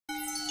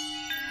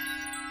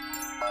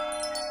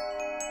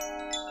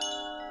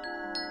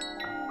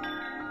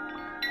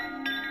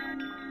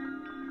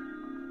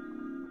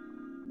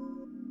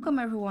Welcome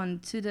everyone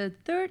to the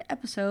third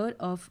episode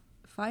of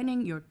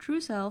Finding Your True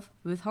Self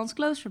with Hans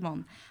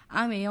Kloosterman.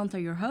 I'm Eanta,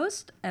 your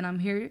host, and I'm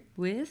here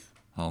with...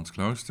 Hans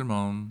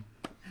Kloosterman.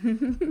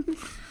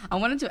 I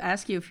wanted to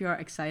ask you if you are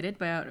excited,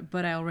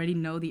 but I already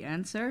know the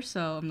answer,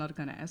 so I'm not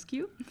going to ask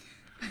you.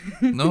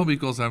 No,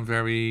 because I'm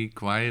very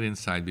quiet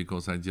inside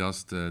because I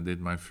just did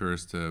my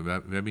first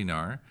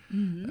webinar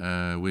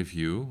with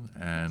you,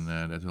 and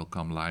that will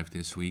come live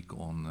this week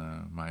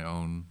on my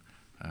own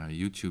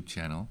YouTube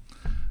channel.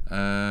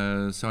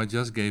 So I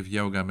just gave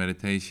yoga,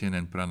 meditation,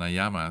 and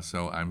pranayama,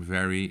 so I'm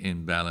very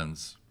in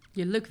balance.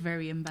 You look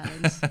very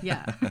imbalanced,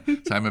 yeah.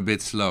 So I'm a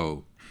bit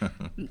slow.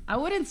 I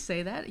wouldn't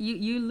say that.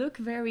 You look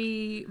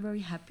very, very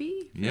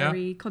happy,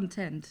 very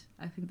content.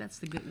 I think that's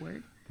the good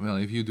word. Well,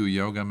 if you do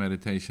yoga,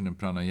 meditation, and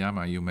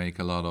pranayama, you make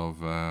a lot of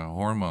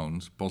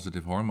hormones,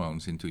 positive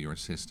hormones into your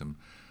system.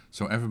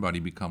 So everybody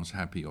becomes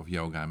happy of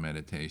yoga and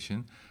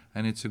meditation.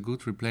 And it's a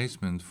good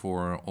replacement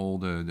for all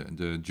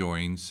the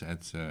joints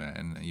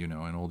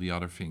and all the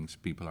other things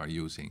people are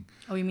using.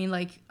 Oh, you mean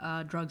like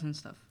drugs and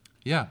stuff?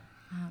 Yeah.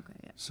 Okay,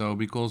 yeah. So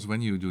because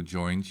when you do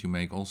joints, you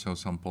make also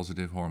some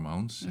positive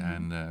hormones,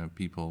 and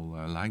people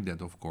like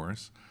that, of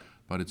course.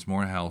 But it's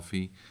more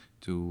healthy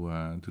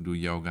to do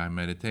yoga and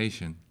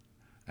meditation,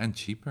 and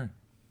cheaper.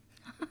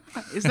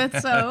 Is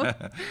that so?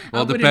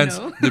 Well,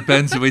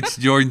 depends which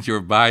joint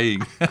you're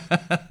buying.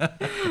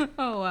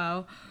 Oh,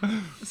 wow.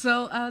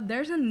 So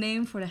there's a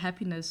name for the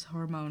happiness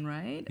hormone,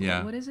 right?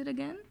 Yeah. What is it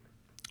again?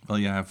 Well,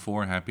 you have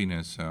 4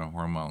 happiness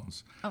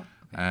hormones. Oh, okay.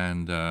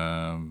 And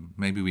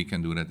maybe we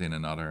can do that in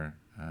another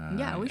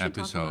Yeah, we should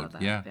episode. talk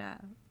about that. Yeah.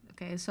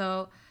 Okay,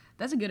 so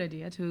that's a good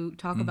idea to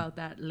talk about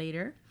that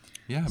later.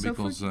 Yeah, So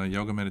because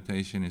yoga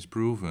meditation is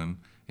proven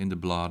in the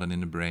blood and in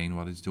the brain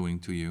what it's doing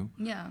to you.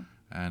 Yeah.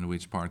 And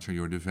which parts are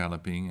you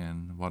developing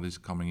and what is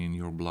coming in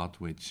your blood,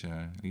 which,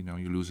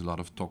 you lose a lot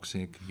of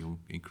toxic, you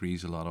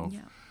increase a lot of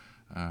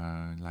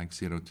like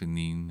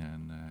serotonin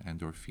and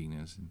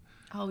endorphins. And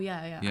Oh,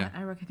 yeah. Yeah.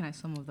 I recognize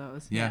some of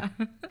those. Yeah.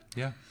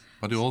 Yeah.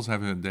 But you also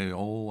have,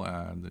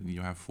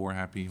 you have 4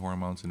 happy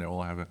hormones and they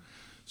all have a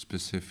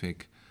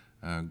specific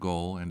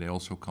goal, and they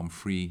also come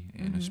free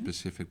in a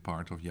specific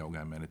part of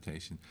yoga and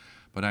meditation.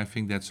 But I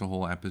think that's a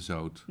whole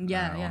episode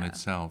on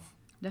itself.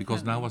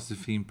 Because now was the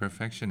theme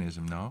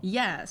perfectionism, no?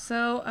 Yeah,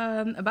 so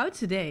about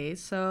today,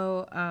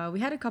 we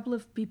had a couple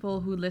of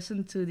people who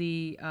listened to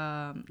the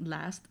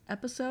last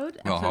episode.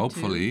 Well, episode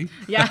hopefully. 2.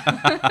 Yeah.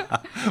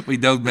 We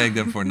don't make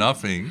them for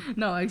nothing.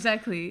 No,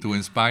 exactly. To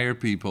inspire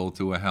people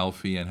to a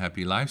healthy and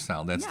happy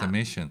lifestyle. That's the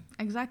mission.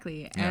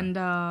 Exactly. Yeah. And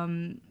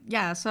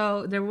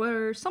so there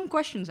were some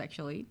questions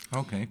actually.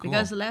 Okay, cool.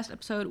 Because the last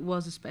episode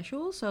was a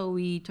special, so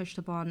we touched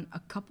upon a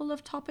couple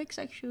of topics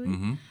actually.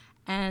 Mm-hmm.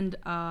 And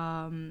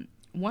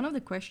one of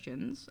the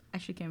questions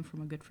actually came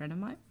from a good friend of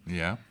mine.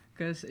 Yeah.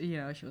 Because,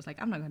 she was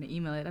like, I'm not going to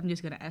email it. I'm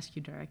just going to ask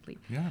you directly.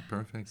 Yeah,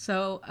 perfect.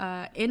 So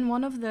in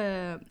one of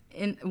the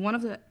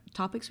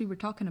topics we were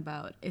talking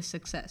about is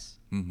success.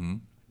 Mm-hmm.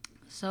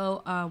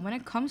 So when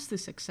it comes to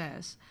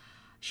success,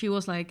 she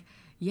was like,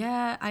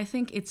 yeah, I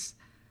think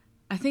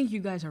you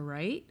guys are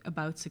right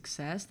about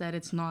success, that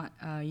it's not,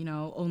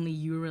 only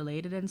you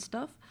related and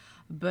stuff.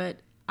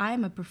 But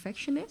I'm a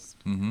perfectionist.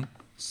 Mm-hmm.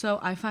 So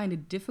I find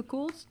it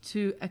difficult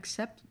to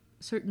accept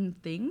certain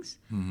things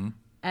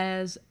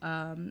as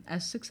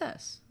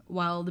success,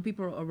 while the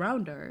people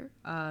around her,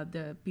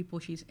 the people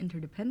she's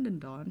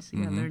interdependent on, see,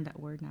 I learned that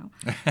word now.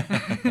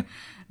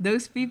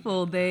 Those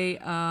people, they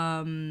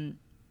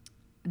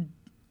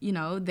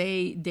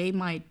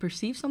might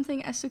perceive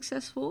something as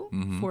successful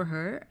for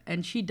her,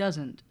 and she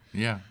doesn't.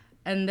 Yeah.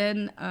 And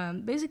then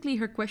basically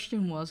her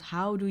question was,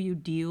 how do you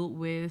deal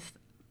with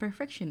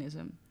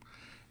perfectionism?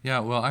 Yeah,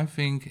 well, I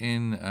think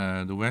in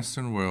the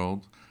Western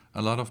world,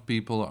 a lot of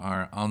people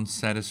are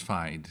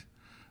unsatisfied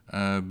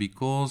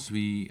because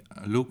we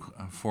look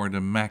for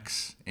the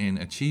max in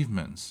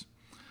achievements.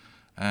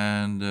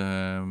 And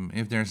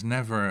if there's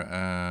never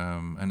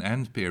an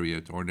end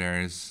period or there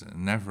is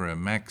never a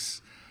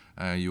max,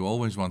 you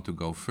always want to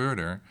go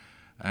further,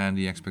 and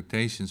the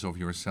expectations of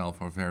yourself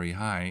are very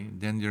high,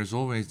 then there's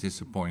always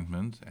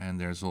disappointment and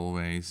there's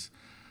always,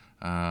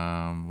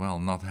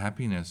 not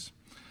happiness.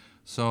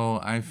 So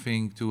I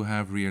think to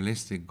have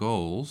realistic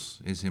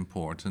goals is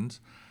important,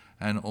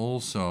 and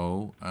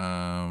also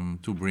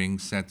to bring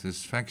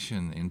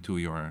satisfaction into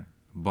your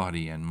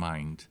body and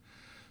mind.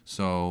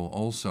 So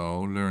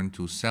also learn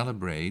to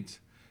celebrate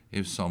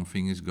if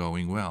something is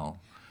going well.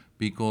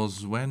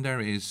 Because when there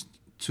is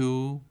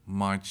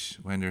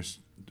when there's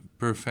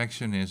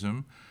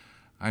perfectionism,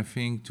 I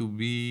think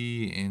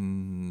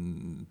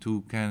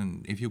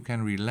if you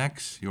can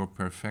relax your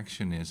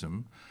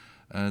perfectionism,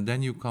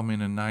 then you come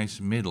in a nice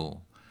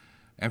middle.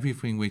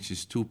 Everything which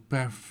is too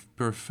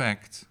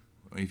perfect,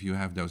 if you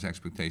have those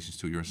expectations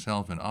to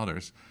yourself and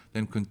others,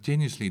 then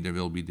continuously there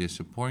will be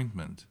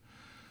disappointment.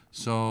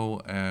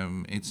 So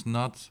it's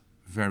not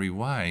very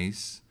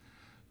wise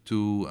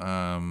to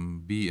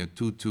be a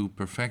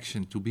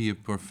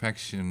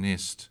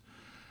perfectionist.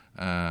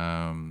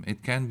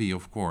 It can be,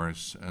 of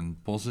course, a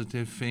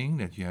positive thing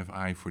that you have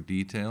eye for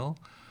detail,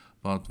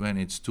 But when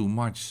it's too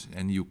much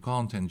and you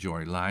can't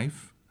enjoy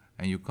life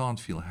and you can't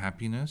feel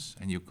happiness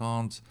and you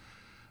can't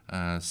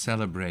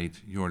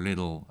celebrate your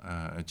little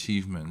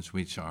achievements,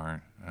 which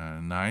are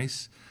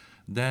nice,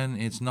 then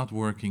it's not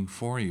working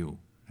for you.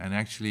 And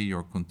actually,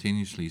 you're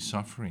continuously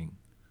suffering.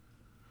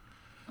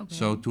 Okay.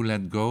 So to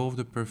let go of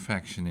the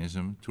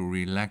perfectionism, to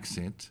relax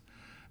it,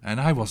 and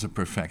I was a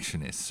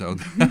perfectionist. So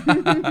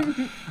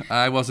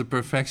I was a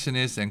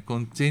perfectionist, and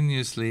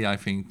continuously, I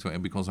think,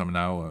 because I'm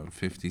now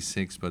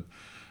 56, but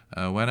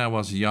when I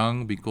was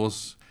young,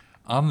 because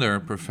under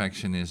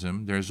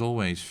perfectionism, there's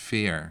always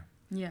fear.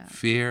 Yeah.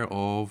 Fear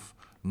of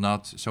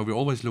not. So we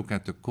always look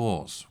at the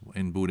cause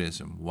in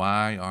Buddhism.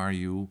 Why are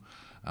you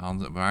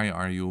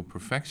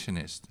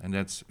perfectionist? And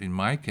that's, in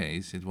my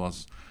case, it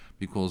was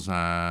because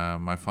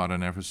my father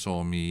never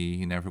saw me,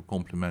 he never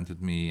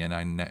complimented me, and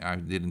I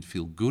didn't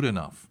feel good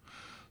enough.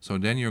 So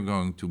then you're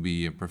going to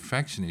be a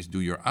perfectionist, do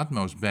your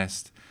utmost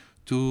best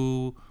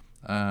to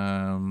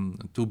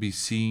be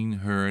seen,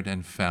 heard,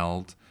 and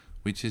felt,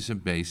 which is a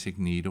basic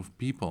need of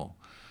people.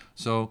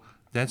 So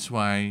that's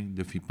why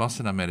the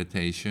Vipassana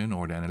meditation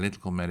or the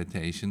analytical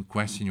meditation,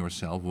 question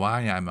yourself,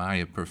 why am I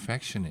a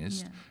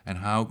perfectionist, and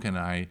how can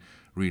I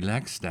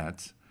relax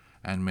that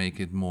and make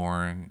it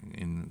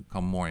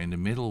come more in the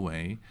middle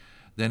way,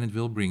 then it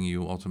will bring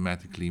you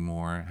automatically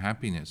more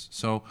happiness.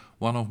 So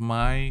one of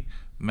my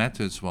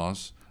methods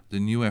was the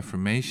new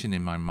affirmation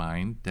in my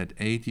mind that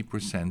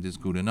 80% is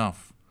good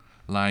enough.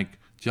 Like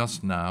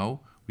just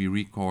now, we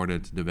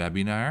recorded the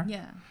webinar.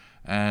 Yeah.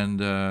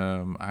 And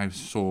I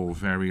saw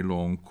very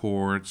long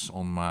cords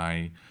on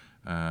my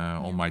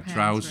Pants,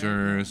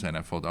 trousers, right? and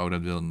I thought, oh,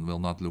 that will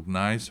not look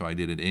nice, so I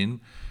did it in.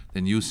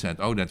 Then you said,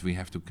 oh, that we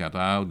have to cut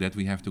out, that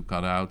we have to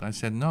cut out. I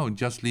said, no,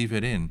 just leave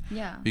it in,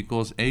 Yeah.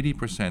 because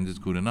 80% is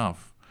good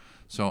enough.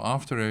 So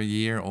after a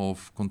year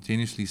of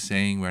continuously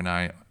saying when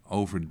I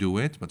overdo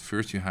it, but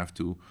first you have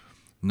to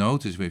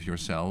notice with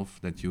yourself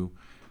that you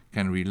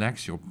can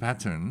relax your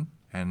pattern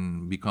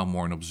and become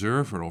more an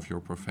observer of your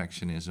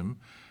perfectionism,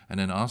 and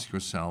then ask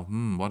yourself,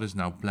 what is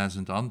now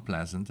pleasant,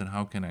 unpleasant, and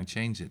how can I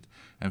change it?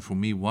 And for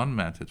me, one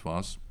method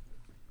was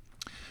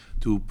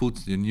to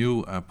put the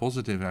new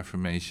positive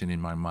affirmation in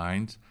my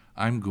mind,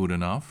 I'm good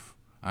enough,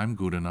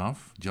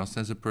 just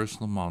as a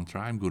personal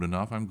mantra, I'm good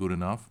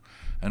enough,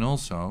 and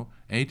also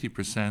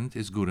 80%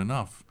 is good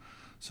enough.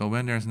 So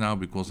when there's now,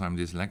 because I'm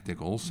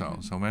dyslexic also,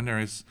 so when there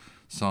is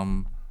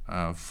some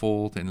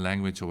fault in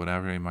language or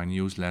whatever in my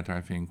newsletter,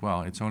 I think,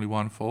 well, it's only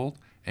one fault,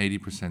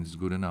 80% is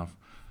good enough.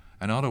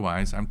 And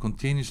otherwise, I'm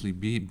continuously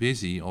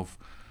busy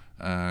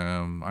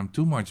I'm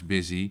too much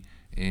busy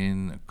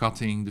in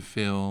cutting the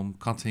film,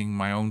 cutting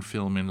my own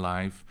film in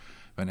life,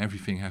 when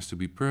everything has to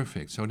be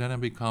perfect. So then I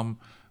become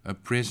a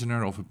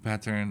prisoner of a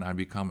pattern, I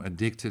become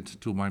addicted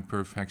to my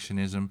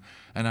perfectionism,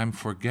 and I'm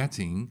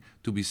forgetting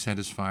to be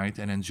satisfied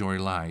and enjoy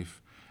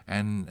life,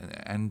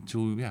 and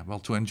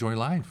to enjoy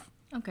life.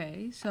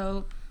 Okay,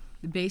 so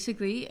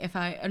basically, if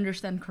I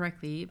understand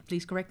correctly,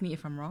 please correct me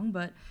if I'm wrong,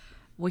 but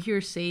what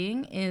you're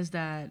saying is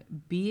that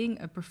being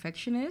a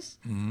perfectionist,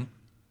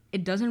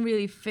 it doesn't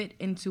really fit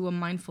into a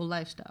mindful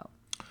lifestyle.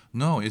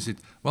 No, is it?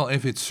 Well,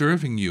 if it's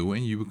serving you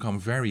and you become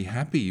very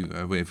happy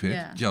with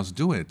it, just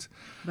do it.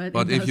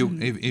 But if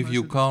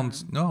you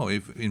can't, no.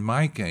 If in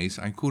my case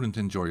I couldn't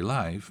enjoy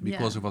life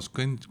because I was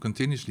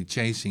continuously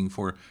chasing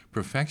for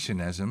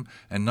perfectionism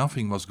and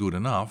nothing was good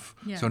enough.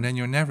 Yeah. So then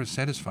you're never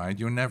satisfied.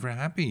 You're never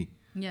happy.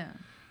 Yeah.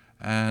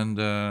 And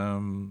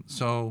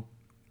so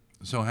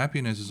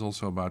happiness is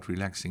also about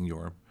relaxing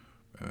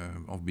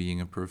of being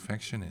a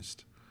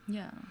perfectionist.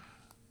 Yeah.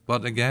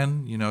 But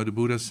again, the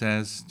Buddha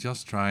says,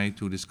 just try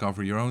to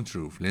discover your own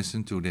truth.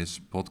 Listen to this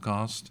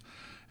podcast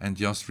and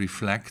just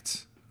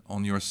reflect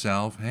on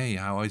yourself. Hey,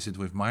 how is it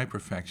with my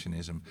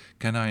perfectionism?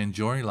 Can I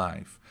enjoy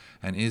life?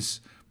 And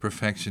is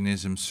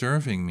perfectionism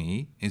serving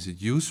me? Is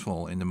it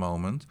useful in the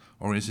moment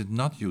or is it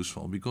not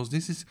useful? Because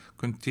this is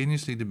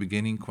continuously the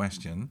beginning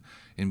question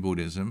in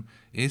Buddhism.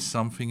 Is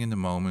something in the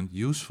moment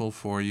useful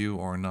for you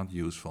or not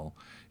useful?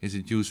 Is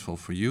it useful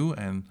for you?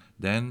 And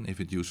then if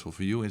it's useful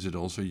for you, is it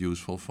also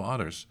useful for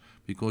others?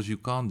 Because you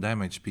can't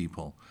damage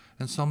people.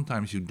 And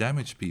sometimes you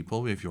damage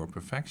people with your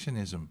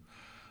perfectionism.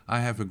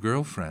 I have a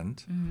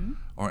girlfriend,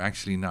 or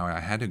actually now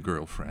I had a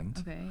girlfriend.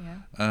 Okay,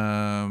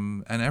 yeah.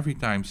 And every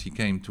time she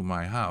came to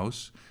my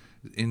house,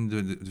 in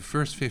the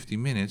first 50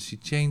 minutes, she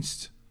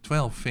changed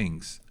 12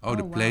 things. Oh,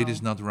 the plate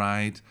is not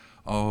right.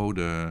 Oh,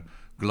 the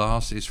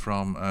glass is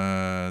from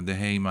the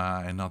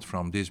Hema and not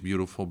from this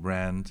beautiful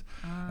brand.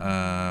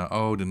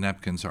 The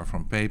napkins are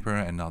from paper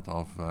and not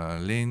of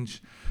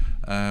Lynch.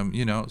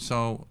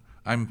 So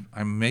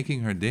I'm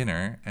making her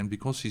dinner, and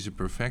because she's a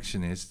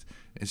perfectionist,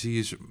 she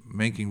is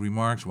making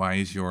remarks. Why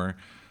is your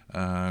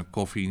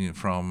coffee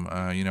from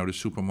the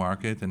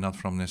supermarket and not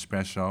from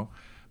Nespresso?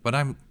 But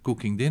I'm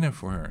cooking dinner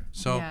for her.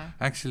 So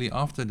actually,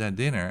 after that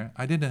dinner,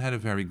 I didn't have a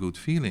very good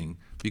feeling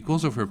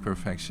because of her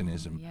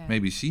perfectionism. Yeah.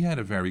 Maybe she had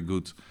a very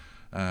good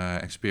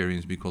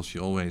experience because she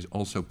always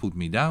also put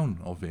me down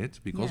of it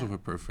because of her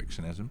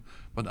perfectionism.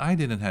 But I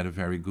didn't have a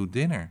very good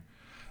dinner.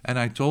 And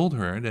I told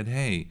her that,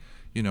 hey,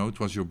 You know, it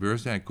was your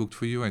birthday, I cooked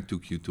for you, I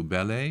took you to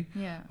ballet.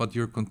 Yeah. But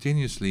you're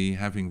continuously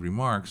having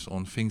remarks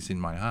on things in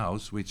my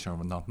house which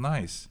are not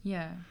nice.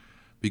 Yeah.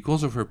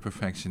 Because of her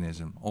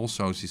perfectionism.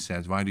 Also, she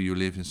said, why do you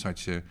live in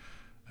such a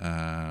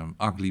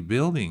ugly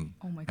building?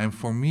 Oh my And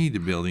for me, the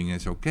building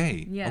is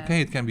okay. Yeah.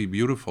 Okay, it can be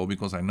beautiful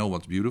because I know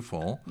what's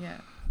beautiful. Yeah.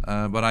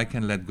 But I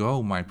can let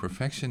go my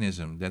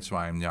perfectionism. That's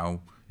why I'm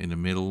now in the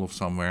middle of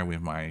somewhere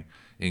with my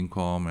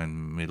income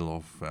and middle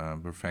of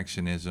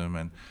perfectionism.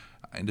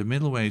 And the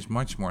middle way is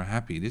much more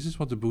happy. This is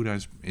what the Buddha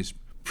is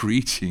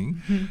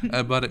preaching.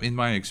 But in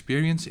my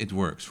experience, it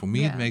works. For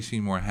me, Yeah. it makes me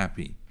more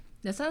happy.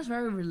 That sounds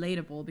very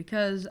relatable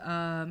because,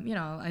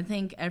 I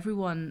think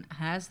everyone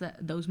has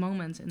those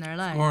moments in their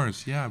life. Of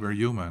course, yeah, we're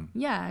human.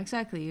 Yeah,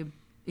 exactly.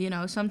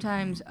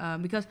 Sometimes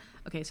because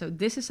so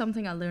this is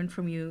something I learned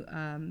from you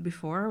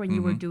before when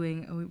you were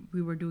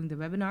we were doing the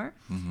webinar,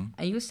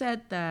 and you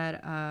said that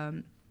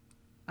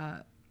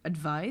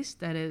advice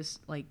that is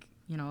like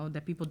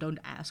that people don't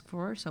ask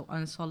for, so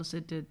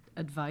unsolicited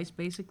advice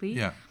basically,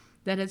 Yeah.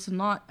 that it's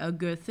not a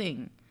good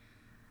thing.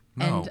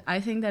 No. And I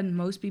think that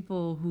most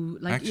people who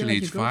Actually,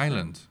 it's your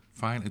girlfriend-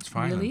 violent. It's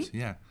violent. Really?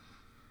 Yeah.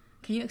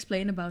 Can you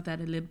explain about that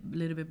a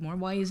little bit more?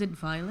 Why is it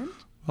violent?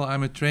 Well,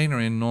 I'm a trainer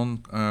in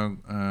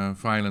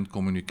non-violent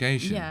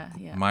communication,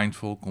 Yeah.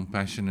 mindful,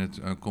 compassionate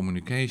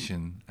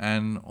communication,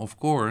 and of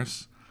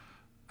course,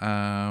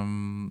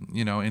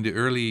 in the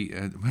early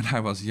when I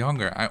was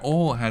younger, I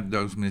all had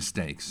those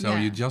mistakes. So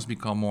Yeah. you just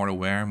become more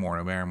aware.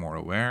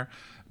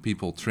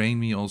 People train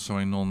me also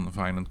in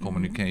non-violent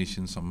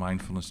communication, some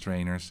mindfulness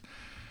trainers,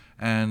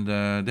 and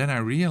then I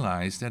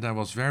realized that I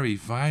was very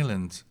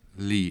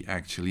violently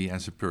actually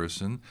as a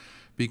person.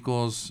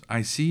 Because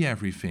I see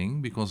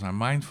everything, because I'm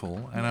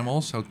mindful, and I'm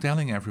also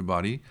telling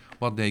everybody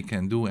what they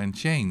can do and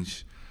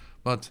change.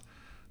 But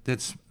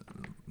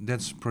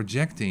that's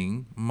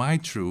projecting my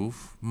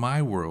truth,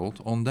 my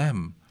world on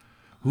them.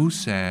 Who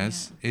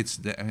says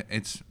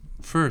it's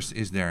first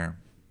is there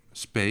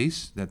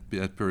space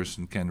that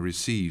person can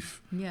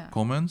receive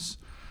comments?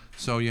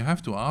 So you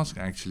have to ask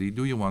actually,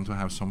 do you want to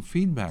have some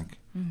feedback?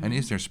 And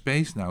is there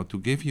space now to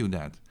give you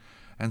that?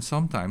 And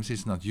sometimes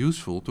it's not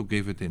useful to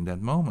give it in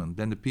that moment.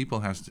 Then the people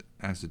has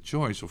the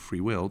choice of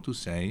free will to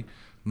say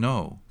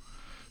no.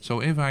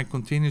 So if I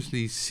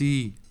continuously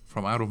see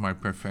from out of my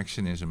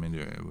perfectionism in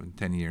the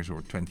 10 years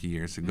or 20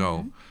 years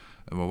ago,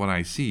 what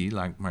I see,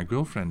 like my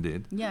girlfriend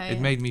did, it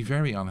made me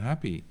very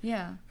unhappy.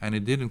 Yeah. And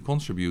it didn't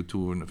contribute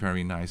to a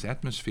very nice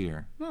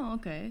atmosphere. Oh,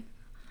 okay.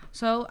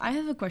 So I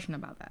have a question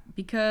about that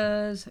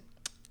because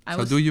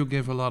do you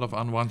give a lot of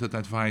unwanted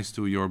advice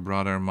to your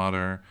brother,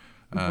 mother,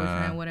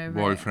 boyfriend, whatever.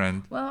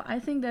 Boyfriend? Well, I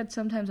think that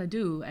sometimes I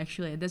do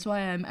actually. That's why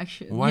I'm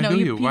actually. Why do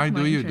you? Why piqued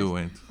do my you interest. do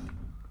it?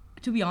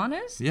 To be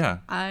honest, Yeah.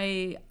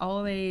 I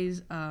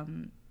always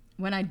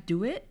when I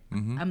do it,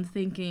 Mm-hmm. I'm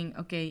thinking,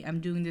 okay, I'm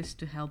doing this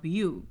to help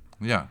you.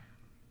 Yeah.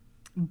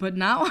 But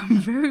now I'm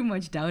very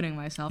much doubting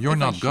myself. You're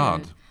if I not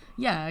God. should.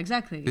 Yeah,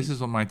 exactly. This is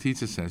what my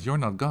teacher says. You're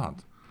not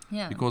God.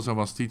 Yeah. Because I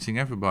was teaching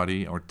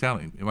everybody or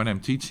telling. When I'm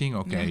teaching,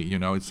 okay,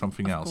 it's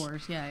something of else.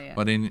 course, yeah.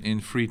 But in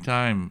free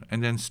time,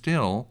 and then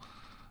still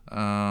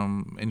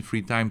in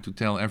free time to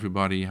tell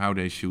everybody how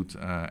they should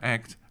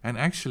act. And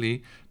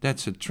actually,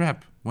 that's a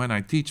trap. When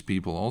I teach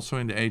people, also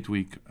in the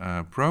 8-week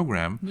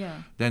program,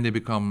 then they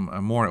become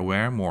more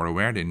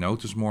aware. They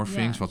notice more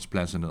things, what's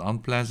pleasant and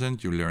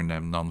unpleasant. You learn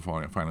them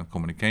non-violent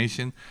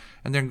communication.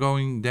 And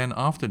then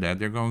after that,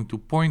 they're going to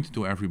point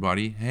to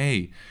everybody,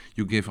 hey,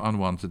 you give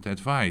unwanted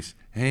advice.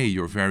 Hey,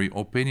 you're very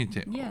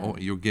opinionative. Yeah.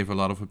 You give a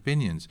lot of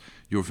opinions.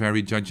 You're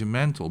very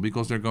judgmental,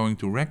 because they're going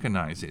to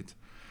recognize it.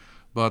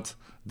 But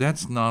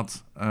that's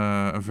not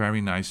a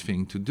very nice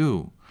thing to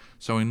do.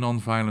 So in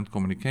nonviolent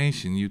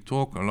communication, you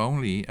talk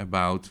only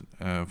about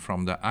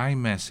from the I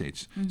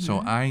message. Mm-hmm.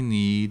 So I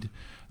need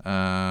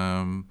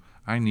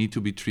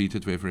to be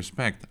treated with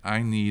respect.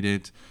 I need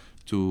it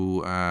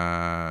to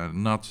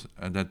not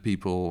that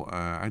people.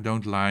 I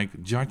don't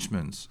like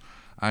judgments.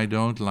 I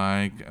don't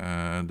like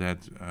that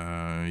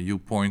you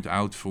point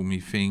out for me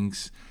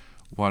things,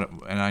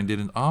 and I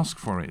didn't ask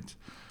for it.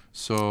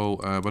 So,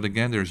 but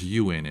again, there's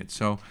you in it.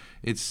 So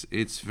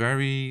it's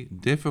very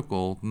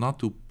difficult not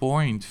to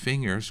point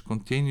fingers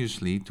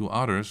continuously to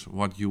others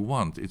what you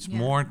want. It's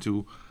more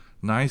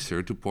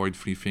nicer to point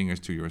 3 fingers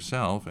to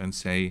yourself and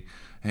say,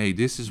 hey,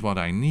 this is what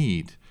I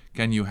need.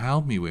 Can you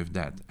help me with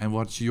that? And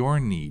what's your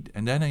need?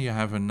 And then you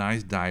have a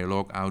nice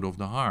dialogue out of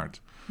the heart.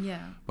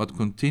 Yeah. But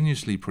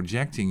continuously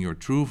projecting your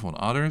truth on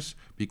others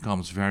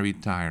becomes very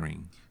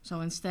tiring.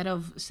 So instead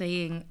of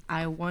saying,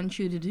 I want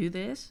you to do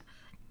this,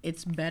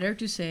 it's better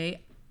to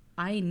say,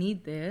 I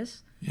need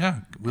this.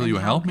 Yeah, will you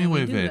help me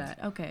with it? That?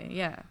 Okay,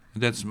 yeah.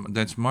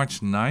 That's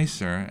much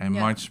nicer and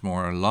much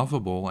more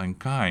lovable and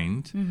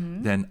kind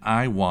than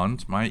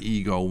my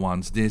ego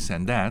wants this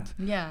and that.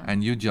 Yeah.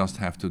 And you just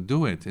have to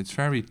do it. It's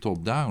very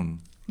top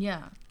down.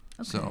 Yeah.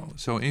 Okay.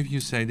 So if you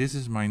say, this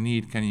is my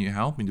need, can you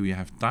help me? Do you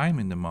have time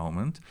in the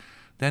moment?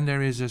 then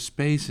there is a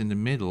space in the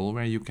middle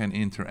where you can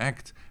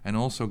interact and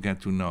also get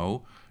to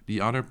know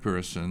the other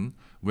person,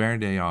 where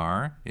they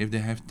are, if they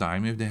have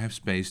time, if they have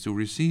space to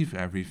receive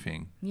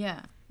everything.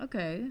 Yeah.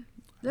 Okay.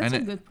 That's And a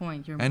it- good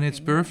point you're And making. it's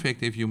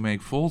perfect if you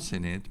make faults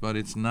in it, but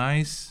it's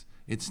nice.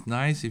 It's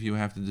nice if you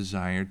have the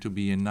desire to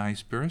be a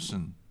nice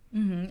person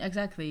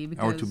Exactly.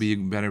 Because or to be a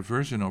better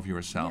version of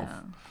yourself.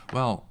 Yeah.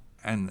 Well,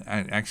 and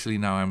actually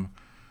now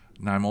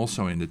I'm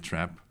also in the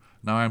trap.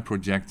 Now I'm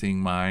projecting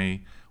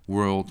my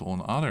world on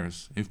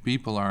others. If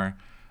people are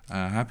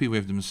happy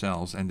with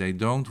themselves and they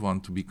don't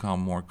want to become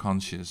more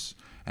conscious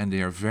and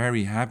they are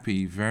very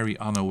happy, very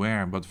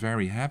unaware, but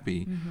very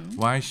happy,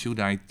 why should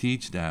I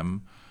teach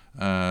them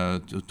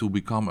to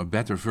become a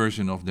better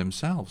version of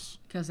themselves?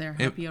 because they're If,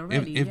 happy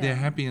already. if yeah. they're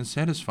happy and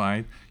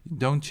satisfied,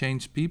 don't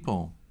change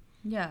people.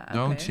 Yeah.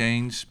 Don't okay.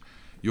 change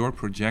your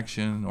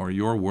projection or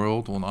your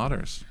world on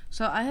others.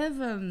 So I have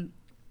a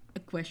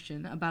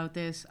question about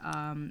this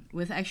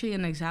with actually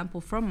an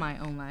example from my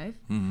own life.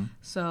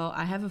 So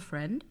I have a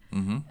friend,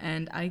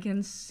 and I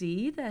can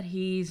see that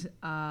he's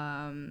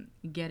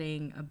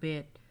getting a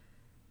bit,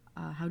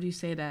 how do you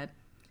say that?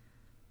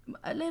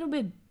 A little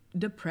bit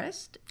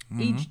depressed.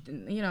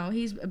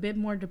 He's a bit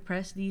more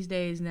depressed these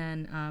days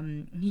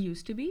than he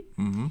used to be.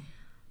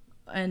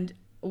 And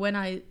when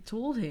I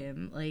told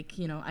him, like,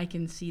 I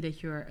can see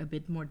that you're a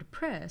bit more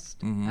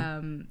depressed.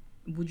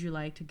 Would you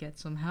like to get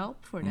some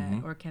help for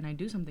that, or can I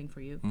do something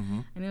for you?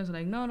 And he was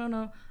like,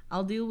 no,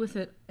 I'll deal with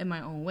it in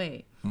my own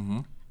way.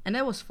 And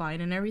that was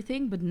fine and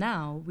everything. But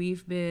now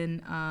we've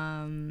been,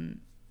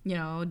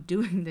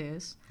 doing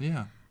this.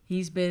 Yeah.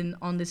 He's been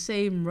on the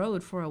same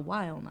road for a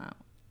while now,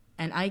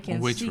 and I can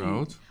On which see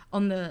road?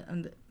 on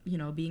the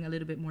being a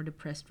little bit more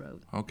depressed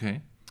road.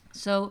 Okay.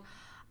 So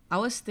I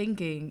was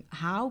thinking,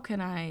 how can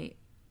I,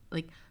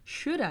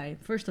 should I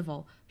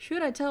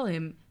tell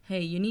him,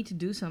 hey, you need to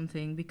do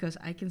something because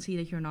I can see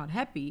that you're not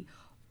happy,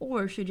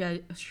 or should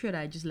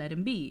I just let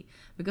him be?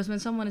 Because when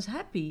someone is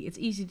happy, it's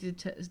easy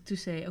to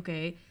say,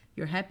 okay,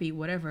 you're happy,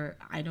 whatever.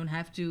 I don't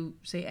have to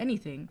say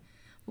anything.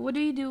 But what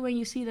do you do when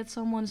you see that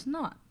someone's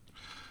not?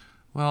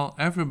 Well,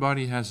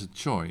 everybody has a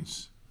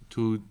choice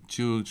to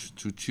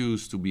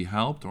choose to be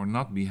helped or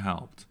not be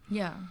helped.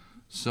 Yeah.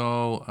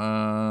 So,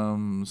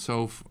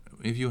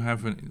 if you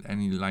have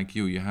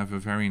you have a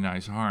very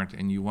nice heart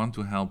and you want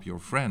to help your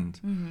friend,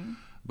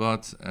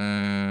 but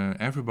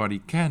everybody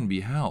can be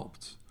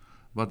helped.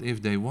 But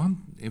if they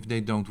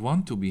don't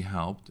want to be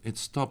helped, it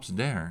stops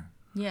there.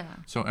 Yeah.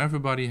 So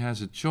everybody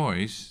has a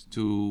choice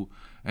to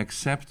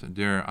accept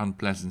their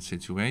unpleasant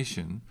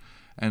situation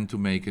and to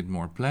make it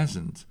more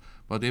pleasant.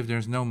 But if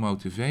there's no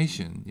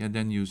motivation,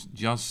 then you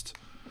just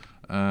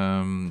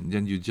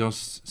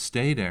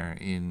stay there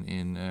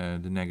in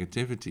the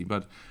negativity.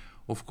 But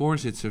of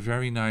course, it's a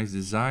very nice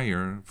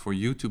desire for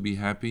you to be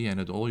happy and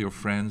that all your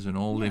friends and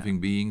all living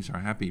beings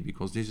are happy,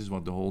 because this is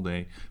what the whole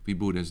day we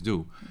Buddhists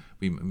do.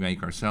 We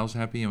make ourselves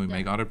happy and we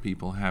make other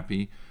people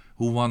happy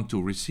who want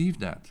to receive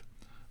that.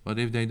 But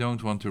if they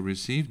don't want to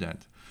receive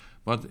that,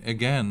 but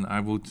again, I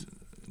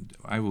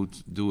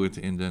would do it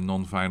in the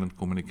non-violent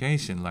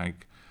communication.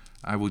 Like,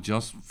 I would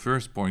just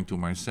first point to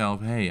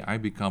myself, hey, I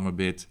become a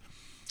bit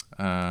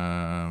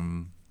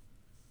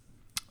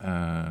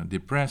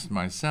depressed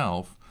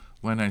myself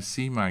when I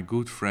see my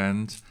good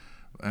friend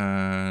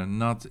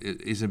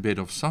is a bit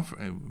of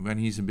when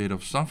he's a bit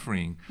of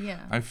suffering. Yeah.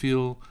 I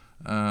feel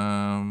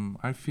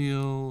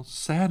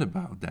sad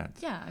about that.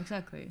 Yeah,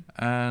 exactly.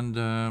 And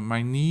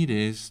my need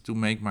is to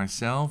make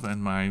myself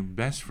and my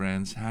best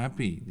friends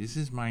happy. This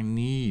is my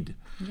need.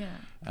 Yeah.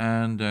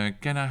 And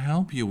can I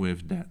help you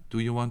with that? Do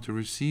you want to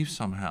receive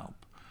some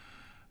help?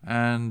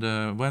 And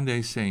when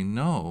they say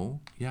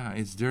no,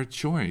 it's their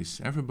choice.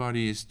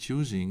 Everybody is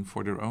choosing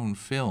for their own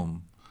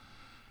film.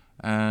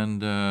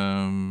 And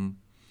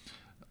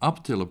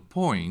up till a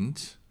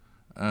point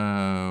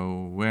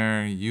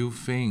where you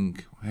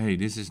think, hey,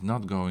 this is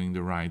not going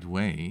the right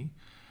way,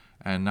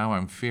 and now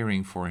I'm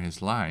fearing for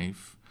his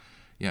life,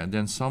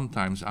 then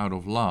sometimes out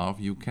of love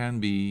you can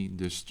be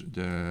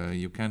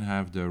you can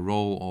have the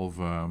role of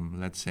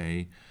let's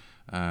say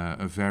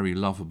a very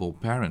lovable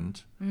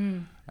parent,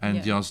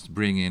 and just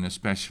bring in a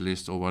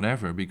specialist or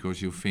whatever,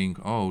 because you think,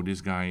 oh,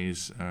 this guy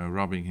is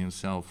robbing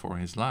himself for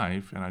his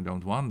life and I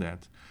don't want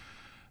that.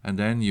 And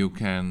then you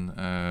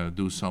can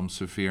do some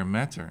severe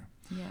matter.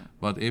 Yeah.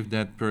 But if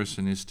that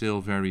person is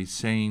still very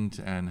sane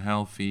and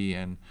healthy,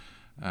 and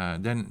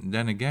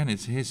then again,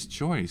 it's his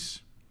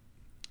choice.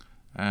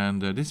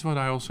 And this is what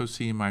I also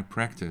see in my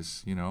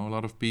practice. A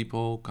lot of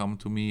people come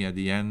to me at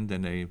the end,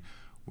 and they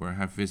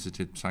have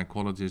visited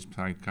psychologists,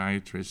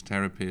 psychiatrists,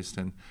 therapists,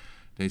 and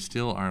they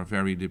still are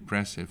very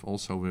depressive,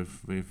 also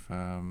with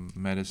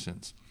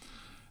medicines.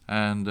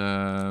 And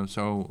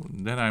so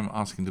then I'm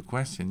asking the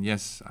question,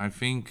 yes, I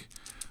think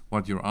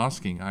what you're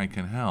asking, I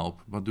can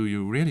help, but do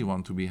you really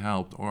want to be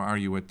helped, or are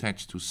you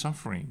attached to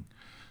suffering?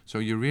 So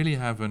you really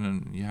have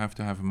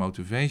to have a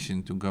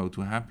motivation to go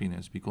to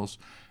happiness, because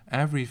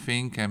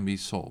everything can be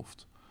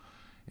solved.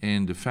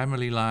 in the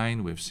family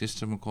line with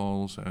system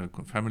calls,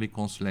 family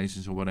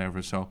constellations or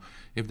whatever. So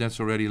if that's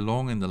already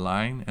long in the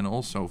line, and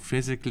also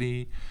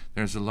physically,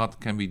 there's a lot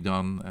can be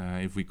done.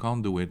 If we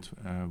can't do it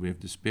with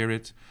the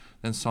spirit,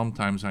 then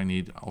sometimes I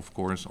need, of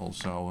course,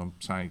 also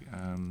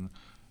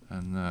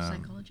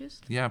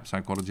Psychologist?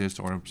 Psychologist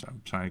or a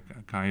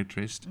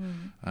psychiatrist,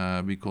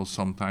 because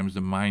sometimes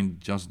the mind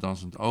just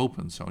doesn't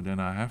open. So then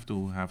I have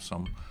to have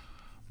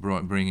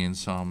bring in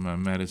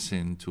some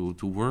medicine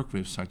to work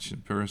with such a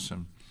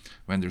person.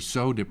 When they're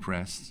so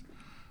depressed,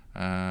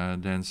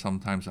 then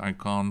sometimes I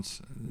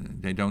can't.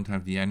 They don't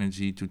have the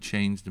energy to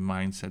change the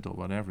mindset or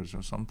whatever.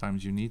 So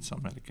sometimes you need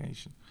some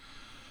medication.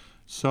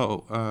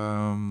 So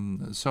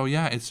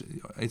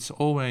it's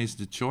always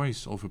the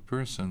choice of a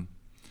person.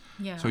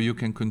 Yeah. So you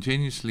can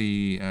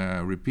continuously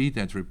repeat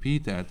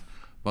that,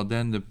 but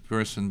then the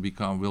person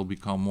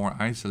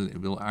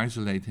will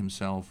isolate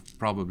himself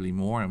probably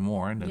more and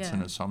more. That's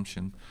an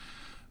assumption.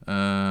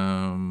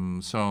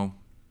 So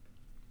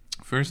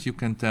first you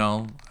can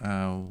tell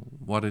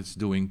what it's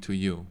doing to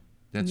you.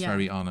 That's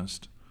very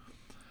honest.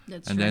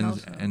 That's and true then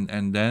also.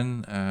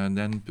 and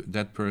then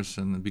that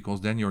person, because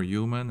then you're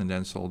human, and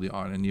then so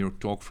and you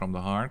talk from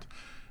the heart,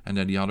 and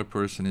then the other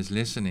person is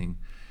listening.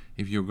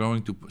 If you're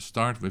going to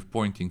start with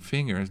pointing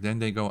fingers, then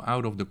they go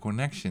out of the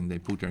connection. They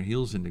put their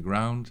heels in the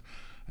ground,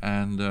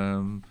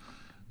 and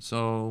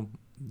so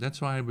that's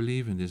why I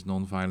believe in this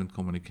nonviolent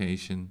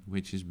communication,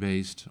 which is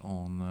based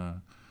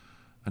on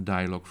a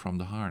dialogue from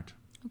the heart.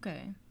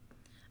 Okay.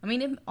 I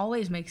mean, it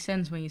always makes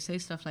sense when you say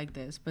stuff like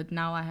this, but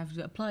now I have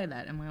to apply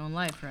that in my own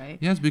life, right?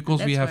 Yes,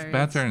 because we That's have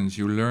where patterns.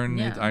 You learn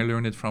it. Yeah. I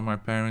learned it from my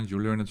parents. You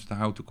learn it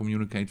how to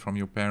communicate from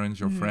your parents,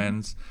 your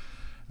friends.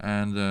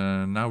 And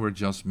now we're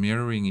just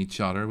mirroring each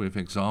other with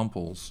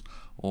examples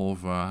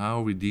of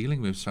how we're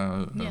dealing with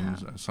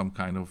some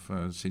kind of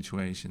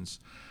situations.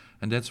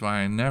 And that's why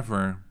I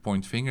never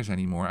point fingers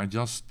anymore. I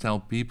just tell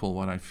people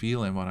what I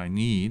feel and what I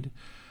need.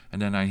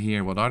 And then I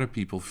hear what other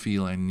people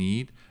feel and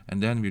need.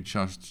 And then we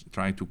just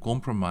try to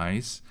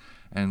compromise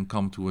and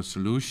come to a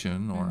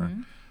solution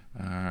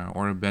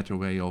or a better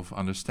way of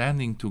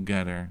understanding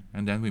together.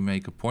 And then we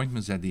make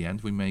appointments at the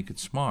end. We make it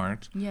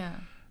smart. Yeah.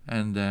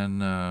 And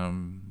then,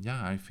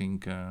 I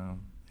think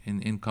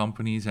in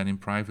companies and in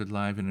private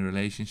life and in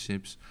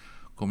relationships,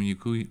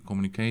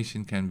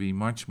 communication can be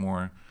much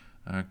more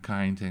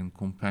kind and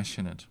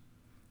compassionate.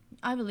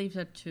 I believe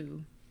that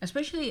too.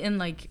 Especially in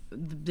like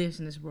the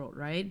business world,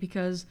 right?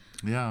 Because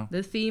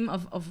the theme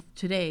of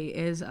today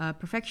is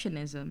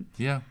perfectionism.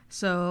 Yeah.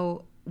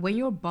 So when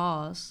your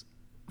boss,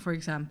 for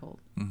example,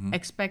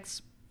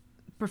 expects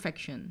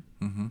perfection,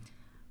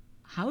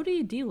 how do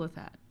you deal with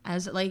that?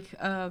 As like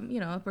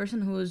a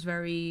person who is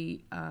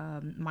very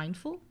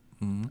mindful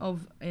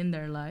of in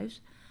their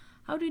lives,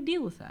 how do you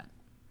deal with that?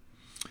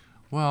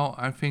 Well,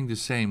 I think the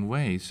same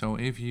way. So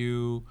if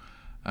you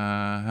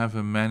have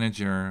a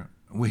manager,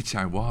 which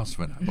I was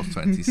when I was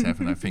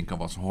 27, I think I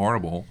was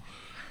horrible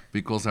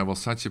because I was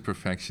such a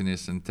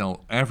perfectionist and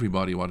tell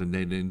everybody what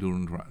they didn't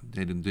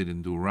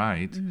do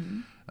right.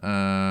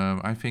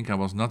 I think I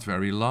was not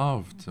very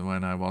loved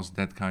when I was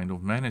that kind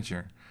of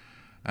manager.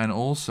 And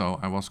also,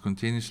 I was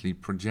continuously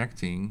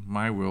projecting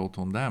my world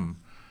on them.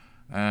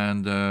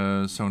 And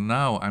so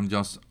now I'm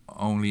just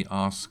only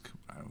ask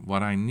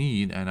what I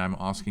need, and I'm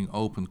asking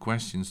open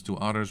questions to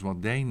others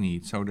what they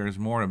need. So there's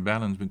more a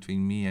balance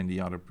between me and the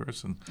other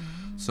person.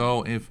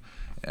 So if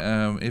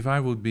I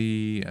would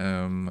be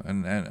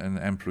an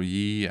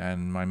employee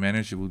and my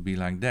manager would be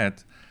like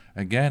that,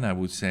 again I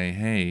would say,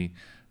 hey,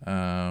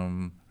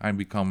 I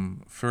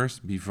become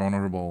first be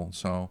vulnerable.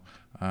 So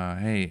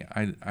hey,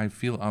 I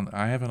feel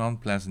I have an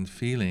unpleasant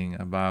feeling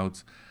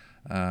about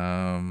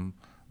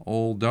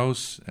all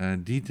those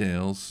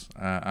details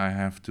I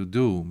have to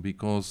do,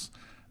 because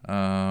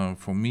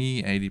for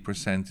me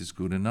 80% is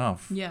good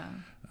enough. Yeah.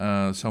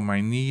 So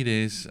my need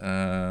is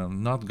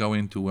not go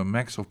into a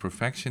max of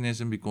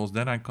perfectionism, because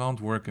then I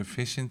can't work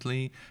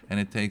efficiently and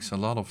it takes a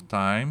lot of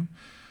time.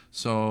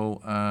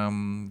 So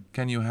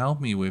can you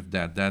help me with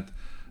that? That,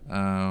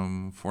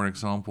 for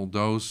example,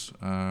 those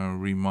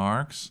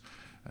remarks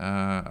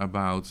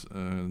about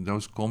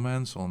those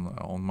comments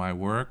on my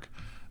work,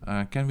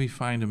 can we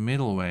find a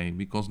middle way?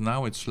 Because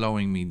now it's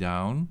slowing me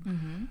down,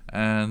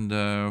 and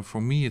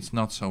for me it's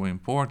not so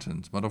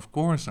important. But of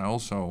course I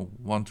also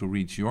want to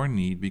reach your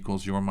need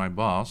because you're my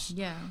boss.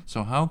 Yeah.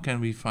 So how can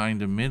we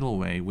find a middle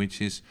way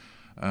which is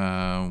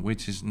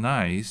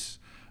nice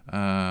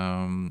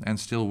and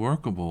still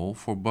workable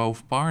for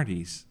both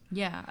parties?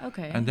 Yeah.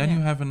 Okay. And then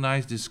you have a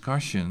nice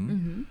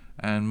discussion,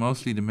 and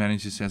mostly the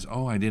manager says,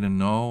 oh, I didn't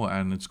know,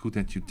 and it's good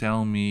that you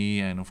tell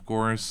me, and of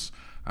course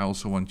I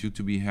also want you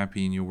to be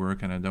happy in your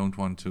work, and I don't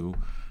want to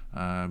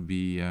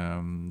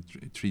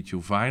treat you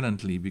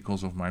violently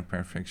because of my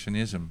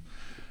perfectionism.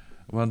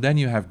 Well, then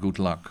you have good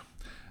luck.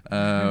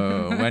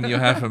 When you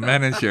have a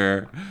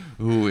manager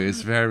who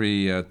is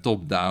very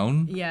top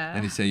down,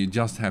 and he say you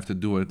just have to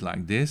do it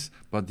like this,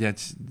 but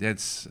that's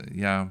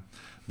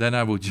then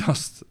I would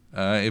just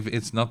If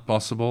it's not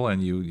possible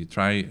and you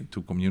try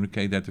to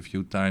communicate that a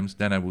few times,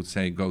 then I would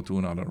say go to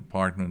another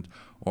apartment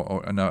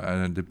or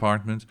another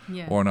department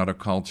Yeah. or another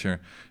culture.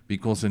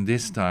 Because in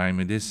this time,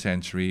 in this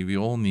century, we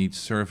all need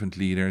servant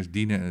leaders,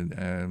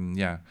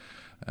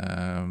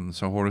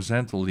 so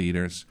horizontal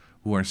leaders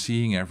who are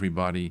seeing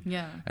everybody,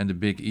 Yeah. and the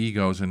big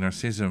egos and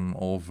narcissism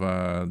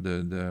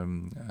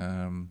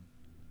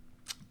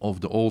of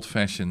the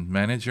old-fashioned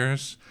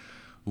managers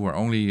who are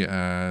only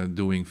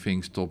doing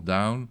things top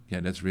down. Yeah,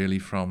 that's really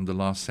from the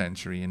last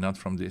century and not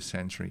from this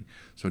century.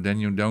 So then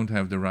you don't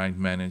have the right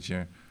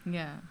manager.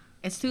 Yeah.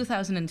 It's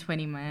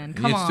 2020, man.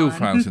 Come It's on.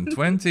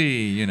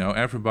 2020.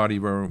 Everybody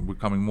were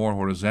becoming more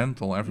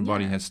horizontal.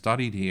 Everybody Yeah. has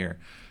studied here.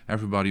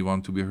 Everybody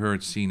want to be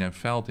heard, seen, and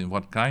felt in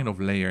what kind of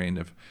layer in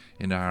the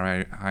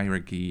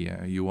hierarchy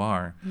you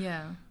are.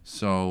 Yeah.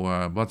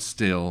 So, but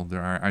still,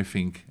 there are. I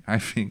think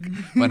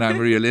when I'm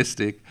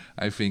realistic,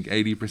 I think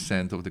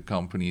 80% of the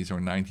companies or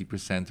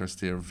 90% are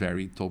still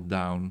very top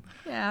down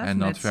Yeah. I've and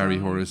not met very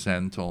some.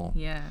 horizontal.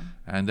 Yeah.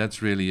 And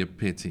that's really a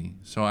pity.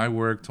 So I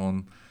worked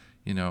on,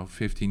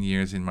 15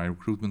 years in my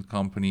recruitment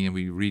company, and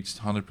we reached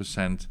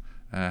 100%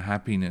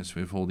 happiness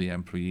with all the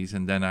employees.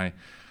 And then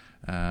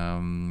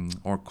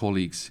or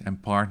colleagues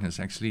and partners.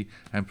 Actually,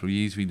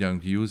 employees we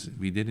didn't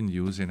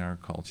use in our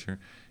culture.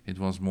 It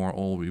was more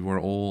we were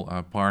all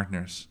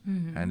partners,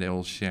 and they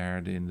all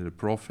shared in the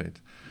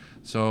profit.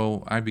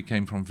 So I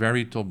became from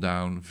very top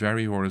down,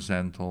 very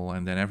horizontal,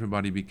 and then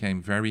everybody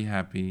became very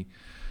happy.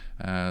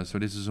 So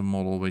this is a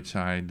model which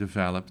I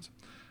developed.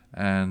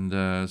 And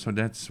so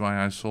that's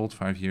why I sold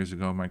 5 years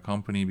ago my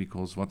company,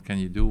 because what can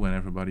you do when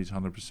everybody's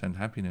 100%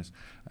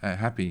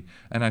 happy?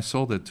 And I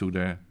sold it to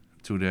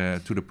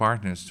the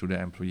partners, to the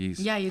employees.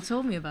 Yeah, you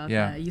told me about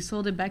Yeah. that. You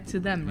sold it back to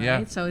them, right?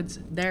 Yeah. So it's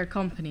their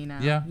company now.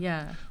 Yeah.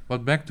 Yeah.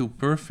 But back to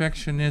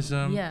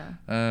perfectionism.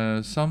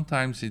 Yeah.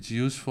 Sometimes it's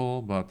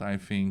useful, but I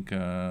think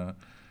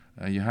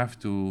you have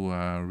to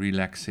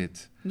relax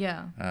it,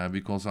 Yeah.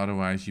 because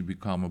otherwise you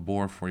become a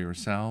bore for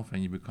yourself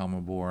and you become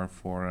a bore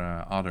for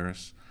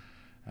others.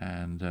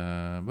 And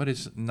but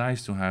it's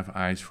nice to have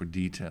eyes for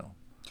detail.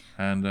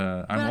 And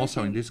I'm I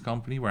also in think- this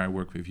company where I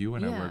work with you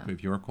and I Yeah. work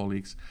with your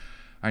colleagues.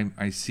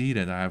 I see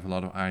that I have a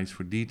lot of eyes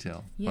for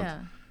detail. Yeah.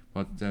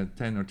 But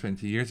 10 or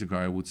 20 years ago,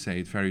 I would say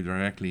it very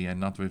directly and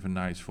not with a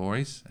nice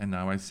voice. And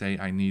now I say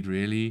I need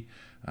really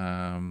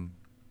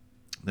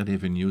that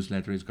if a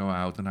newsletter is go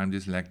out and I'm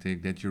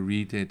dyslexic, that you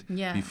read it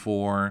Yeah.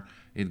 before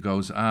it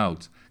goes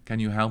out. Can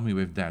you help me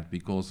with that?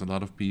 Because a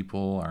lot of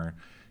people are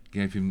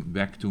giving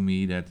back to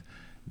me that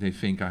they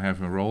think I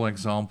have a role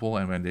example,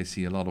 and when they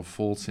see a lot of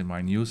faults in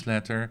my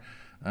newsletter,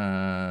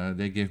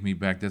 they give me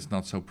back that's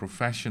not so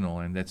professional,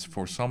 and that's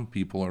for some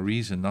people a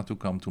reason not to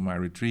come to my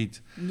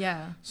retreat.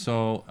 Yeah.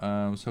 So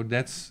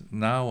that's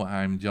now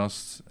I'm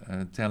just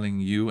telling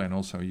you, and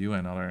also you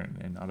and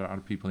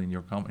other people in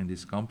your in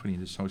this company,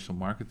 the social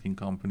marketing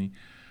company,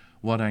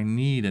 what I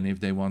need and if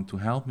they want to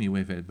help me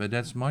with it. But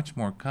that's much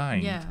more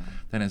kind Yeah.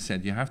 than I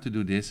said. You have to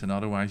do this, and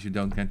otherwise you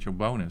don't get your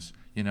bonus.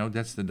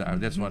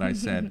 That's what I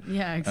said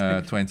Yeah,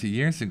 exactly. 20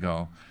 years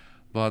ago.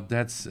 But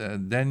that's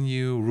then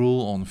you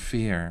rule on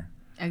fear.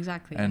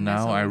 Exactly. And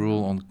that's now all I I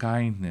rule know. on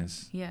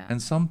kindness. Yeah.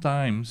 And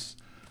sometimes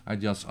I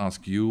just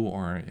ask you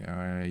or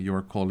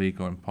your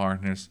colleague or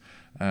partners,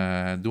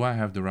 do I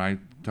have the right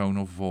tone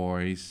of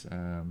voice?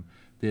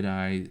 Did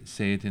I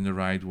say it in the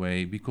right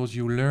way? Because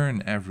you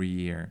learn every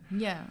year.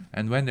 Yeah.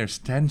 And when there's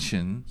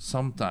tension,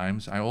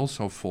 sometimes I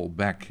also fall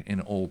back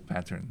in old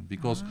pattern.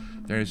 Because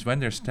when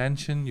there's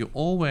tension, you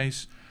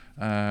always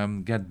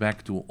get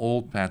back to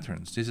old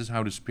patterns. This is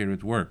how the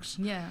spirit works.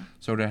 Yeah.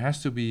 So there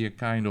has to be a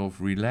kind of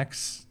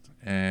relaxedness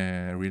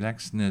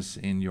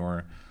in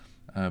your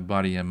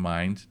body and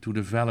mind to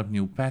develop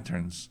new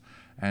patterns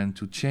and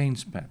to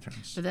change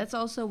patterns. But that's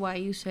also why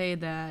you say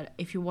that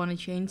if you want to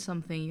change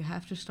something, you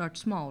have to start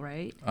small,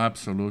 right?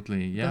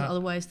 Absolutely, Because yeah.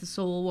 otherwise the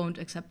soul won't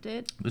accept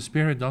it. The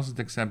spirit doesn't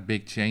accept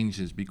big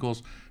changes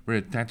because we're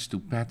attached to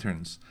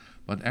patterns.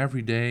 But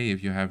every day,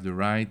 if you have the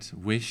right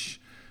wish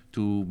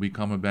to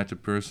become a better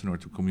person or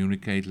to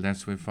communicate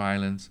less with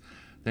violence,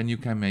 then you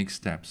can make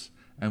steps.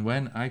 And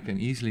when I can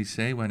easily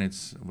say when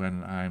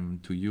I'm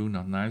to you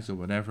not nice or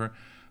whatever,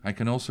 I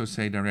can also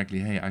say directly,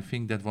 hey, I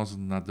think that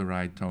wasn't not the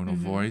right tone of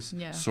voice.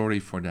 Yeah. Sorry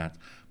for that.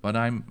 But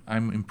I'm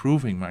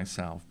improving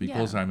myself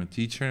because Yeah. I'm a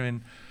teacher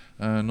in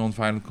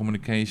nonviolent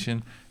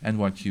communication, and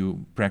what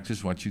you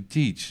practice, what you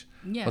teach.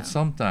 Yeah. But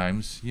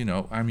sometimes,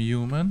 I'm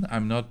human.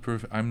 I'm not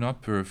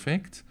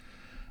perfect.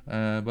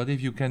 But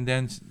if you can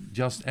then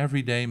just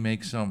every day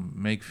make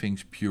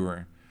things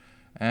pure,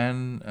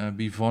 and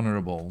be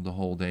vulnerable the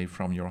whole day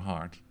from your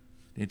heart.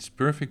 It's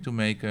perfect to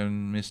make a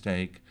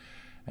mistake,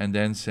 and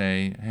then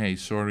say, "Hey,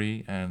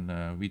 sorry,"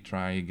 and we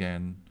try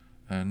again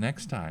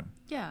next time.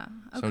 Yeah.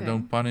 Okay. So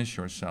don't punish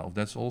yourself.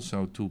 That's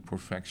also too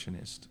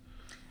perfectionist.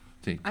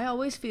 I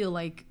always feel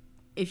like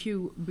if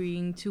you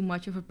being too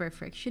much of a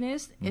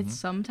perfectionist, it's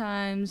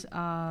sometimes,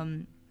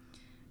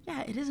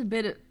 it is a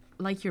bit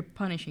like you're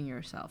punishing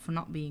yourself for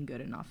not being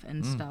good enough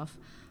and stuff.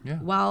 Yeah.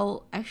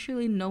 While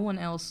actually no one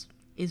else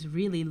is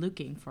really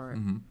looking for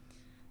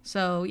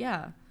So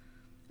yeah.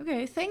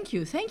 Okay, thank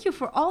you. Thank you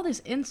for all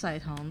this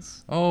insight,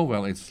 Hans. Oh,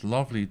 well, it's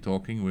lovely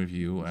talking with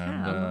you, Yeah,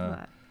 and I love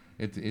that.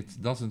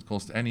 it doesn't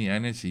cost any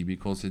energy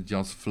because it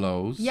just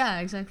flows. Yeah,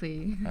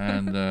 exactly.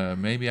 And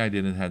maybe I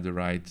didn't have the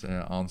right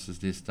answers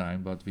this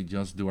time, but we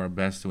just do our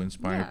best to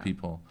inspire Yeah.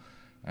 people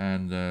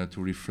and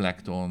to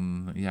reflect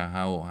on,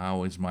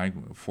 how is my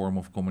form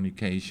of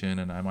communication,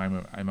 and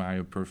am I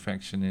a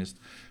perfectionist?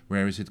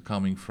 Where is it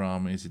coming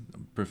from? Is it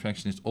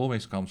perfectionist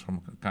always comes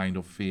from a kind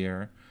of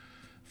fear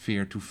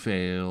to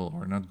fail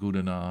or not good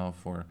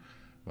enough, or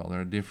well, there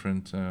are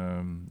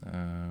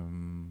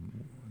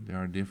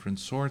different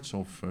sorts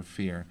of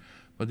fear.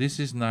 But this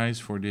is nice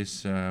for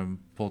this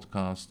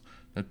podcast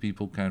that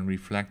people can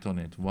reflect on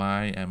it.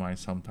 Why am I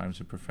sometimes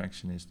a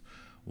perfectionist?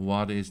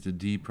 What is the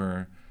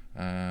deeper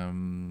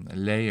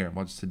layer?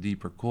 What's the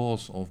deeper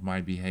cause of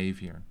my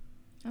behavior?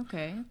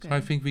 Okay. So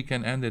I think we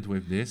can end it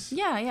with this.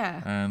 Yeah,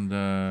 yeah. And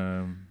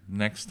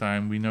next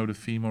time, we know the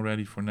theme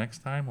already for next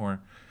time, or?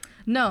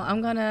 No,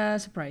 I'm gonna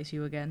surprise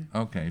you again.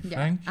 Okay, Yeah,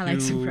 thank you. I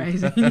like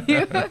surprising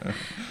you.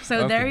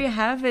 So there Okay. you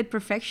have it,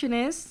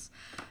 perfectionists.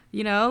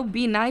 You know,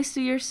 be nice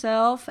to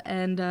yourself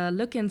and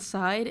look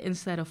inside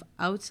instead of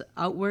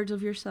outwards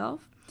of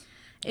yourself.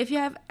 If you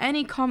have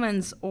any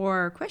comments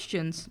or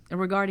questions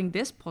regarding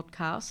this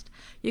podcast,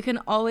 you can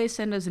always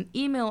send us an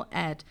email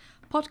at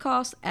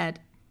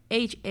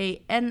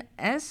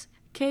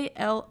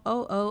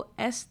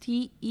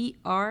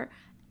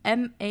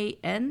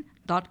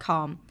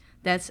podcast@hansklosterman.com.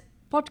 That's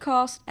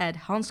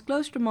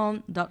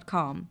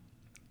podcast@hanskloosterman.com.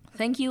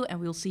 Thank you, and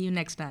we'll see you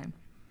next time.